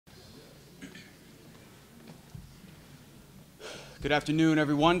Good afternoon,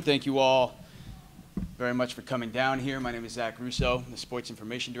 everyone. Thank you all very much for coming down here. My name is Zach Russo. I'm the Sports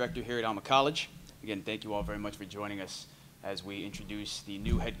Information Director here at Alma College. Again, thank you all very much for joining us as we introduce the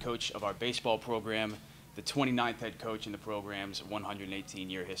new head coach of our baseball program, the 29th head coach in the program's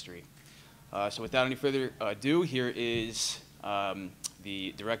 118-year history. So without any further ado, here is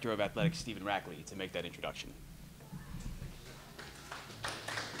the Director of Athletics, Stephen Rackley, to make that introduction.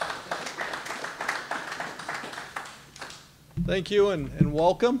 Thank you and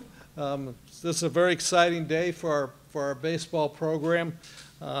welcome. This is a very exciting day for our baseball program.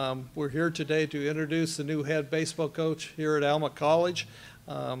 We're here today to introduce the new head baseball coach here at Alma College.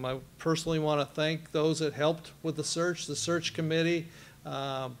 I personally want to thank those that helped with the search committee,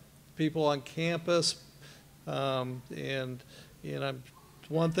 people on campus, and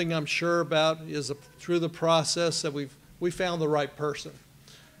one thing I'm sure about is through the process that we found the right person.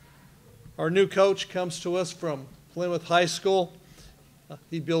 Our new coach comes to us from Plymouth High School.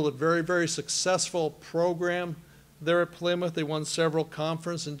 He built a very, very successful program there at Plymouth. They won several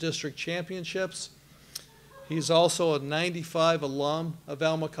conference and district championships. He's also a 95 alum of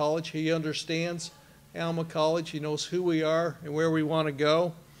Alma College. He understands Alma College. He knows who we are and where we want to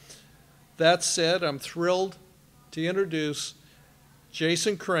go. That said, I'm thrilled to introduce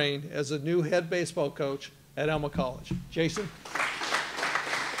Jason Crain as the new head baseball coach at Alma College. Jason?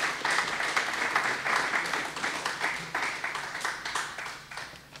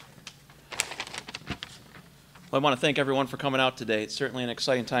 Well, I want to thank everyone for coming out today. It's certainly an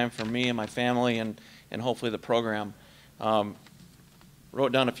exciting time for me and my family and hopefully the program.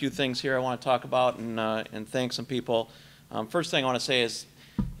 Wrote down a few things here I want to talk about and thank some people. First thing I want to say is,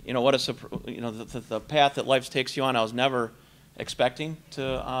 the path that life takes you on, I was never expecting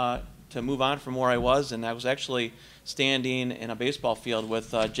to move on from where I was, and I was actually standing in a baseball field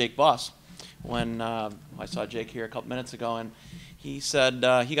with Jake Boss when I saw Jake here a couple minutes ago, and he said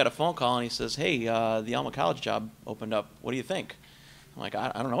he got a phone call and he says, "Hey, the Alma College job opened up. What do you think?" I'm like,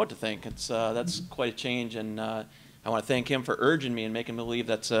 I don't know what to think. That's quite a change, and I want to thank him for urging me and making me believe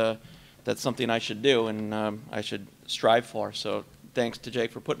that's something I should do and I should strive for. So thanks to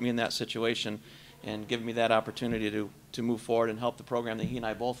Jake for putting me in that situation and giving me that opportunity to move forward and help the program that he and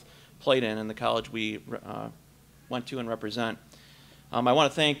I both played in the college we went to and represent. I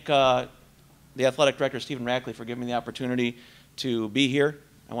want to thank the athletic director, Stephen Rackley, for giving me the opportunity to be here.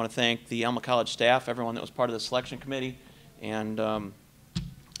 I want to thank the Alma College staff, everyone that was part of the selection committee, and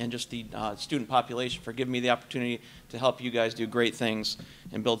just the student population for giving me the opportunity to help you guys do great things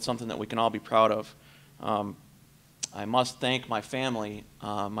and build something that we can all be proud of. I must thank my family,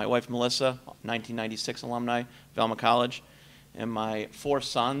 my wife Melissa, 1996 alumni of Alma College, and my 4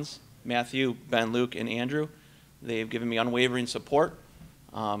 sons, Matthew, Ben, Luke, and Andrew. They've given me unwavering support,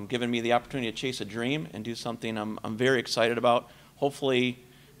 given me the opportunity to chase a dream and do something I'm very excited about. Hopefully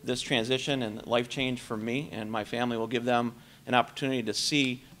this transition and life change for me and my family will give them an opportunity to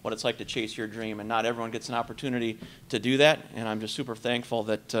see what it's like to chase your dream, and not everyone gets an opportunity to do that, and I'm just super thankful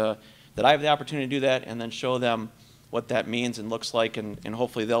that I have the opportunity to do that and then show them what that means and looks like, and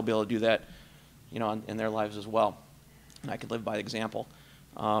hopefully they'll be able to do that in their lives as well, and I can live by example.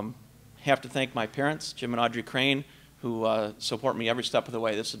 Have to thank my parents, Jim and Audrey Crain, who support me every step of the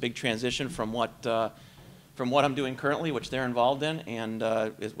way. This is a big transition from what I'm doing currently, which they're involved in, and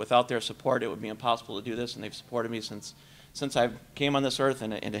without their support, it would be impossible to do this, and they've supported me since I came on this earth,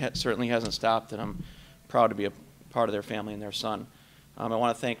 and it certainly hasn't stopped, and I'm proud to be a part of their family and their son. I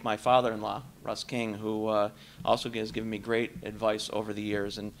want to thank my father-in-law, Russ King, who also has given me great advice over the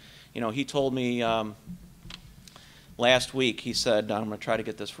years, and he told me last week, he said, I'm going to try to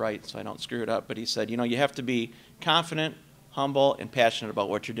get this right so I don't screw it up, but he said, you have to be confident, humble, and passionate about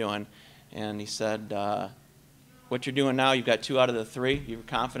what you're doing. And he said, what you're doing now, you've got 2 out of the 3. You're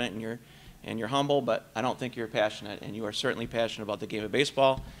confident and you're humble, but I don't think you're passionate. And you are certainly passionate about the game of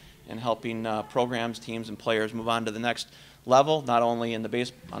baseball and helping programs, teams, and players move on to the next level, not only on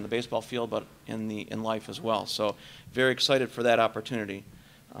the baseball field, but in life as well. So very excited for that opportunity.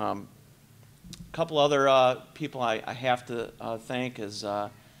 A couple other people I have to thank is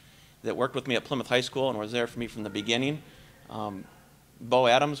that worked with me at Plymouth High School and was there for me from the beginning. Bo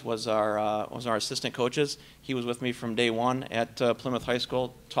Adams was our assistant coaches. He was with me from day one at Plymouth High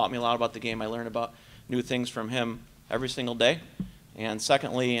School, taught me a lot about the game. I learned about new things from him every single day. And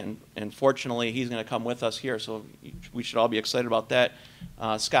secondly, and fortunately, he's going to come with us here, so we should all be excited about that.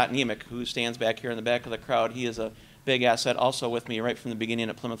 Scott Nemec, who stands back here in the back of the crowd, he is a big asset, also with me right from the beginning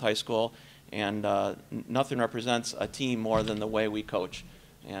at Plymouth High School. And nothing represents a team more than the way we coach.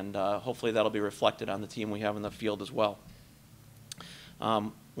 And hopefully that'll be reflected on the team we have in the field as well.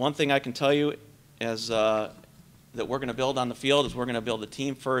 One thing I can tell you as that we're going to build on the field is we're going to build a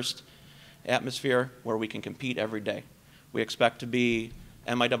team-first atmosphere where we can compete every day. We expect to be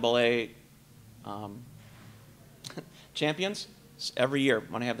MIAA champions every year.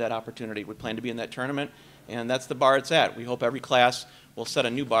 Want to have that opportunity. We plan to be in that tournament, and that's the bar it's at. We hope every class will set a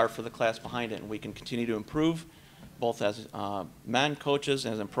new bar for the class behind it, and we can continue to improve, both as men, coaches,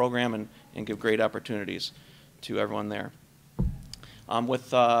 as in program, and give great opportunities to everyone there. With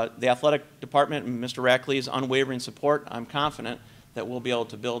the athletic department and Mr. Rackley's unwavering support, I'm confident that we'll be able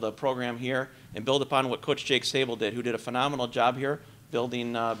to build a program here and build upon what Coach Jake Sable did, who did a phenomenal job here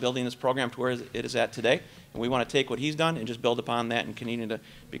building this program to where it is at today. And we want to take what he's done and just build upon that and continue to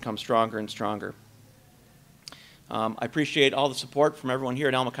become stronger and stronger. I appreciate all the support from everyone here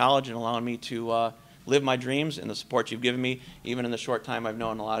at Alma College and allowing me to live my dreams and the support you've given me, even in the short time I've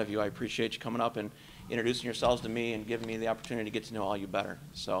known a lot of you. I appreciate you coming up and introducing yourselves to me and giving me the opportunity to get to know all you better.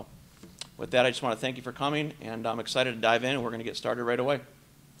 So with that, I just want to thank you for coming, and I'm excited to dive in, and we're going to get started right away.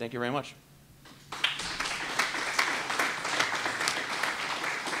 Thank you very much.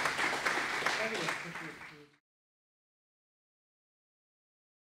 Thank you.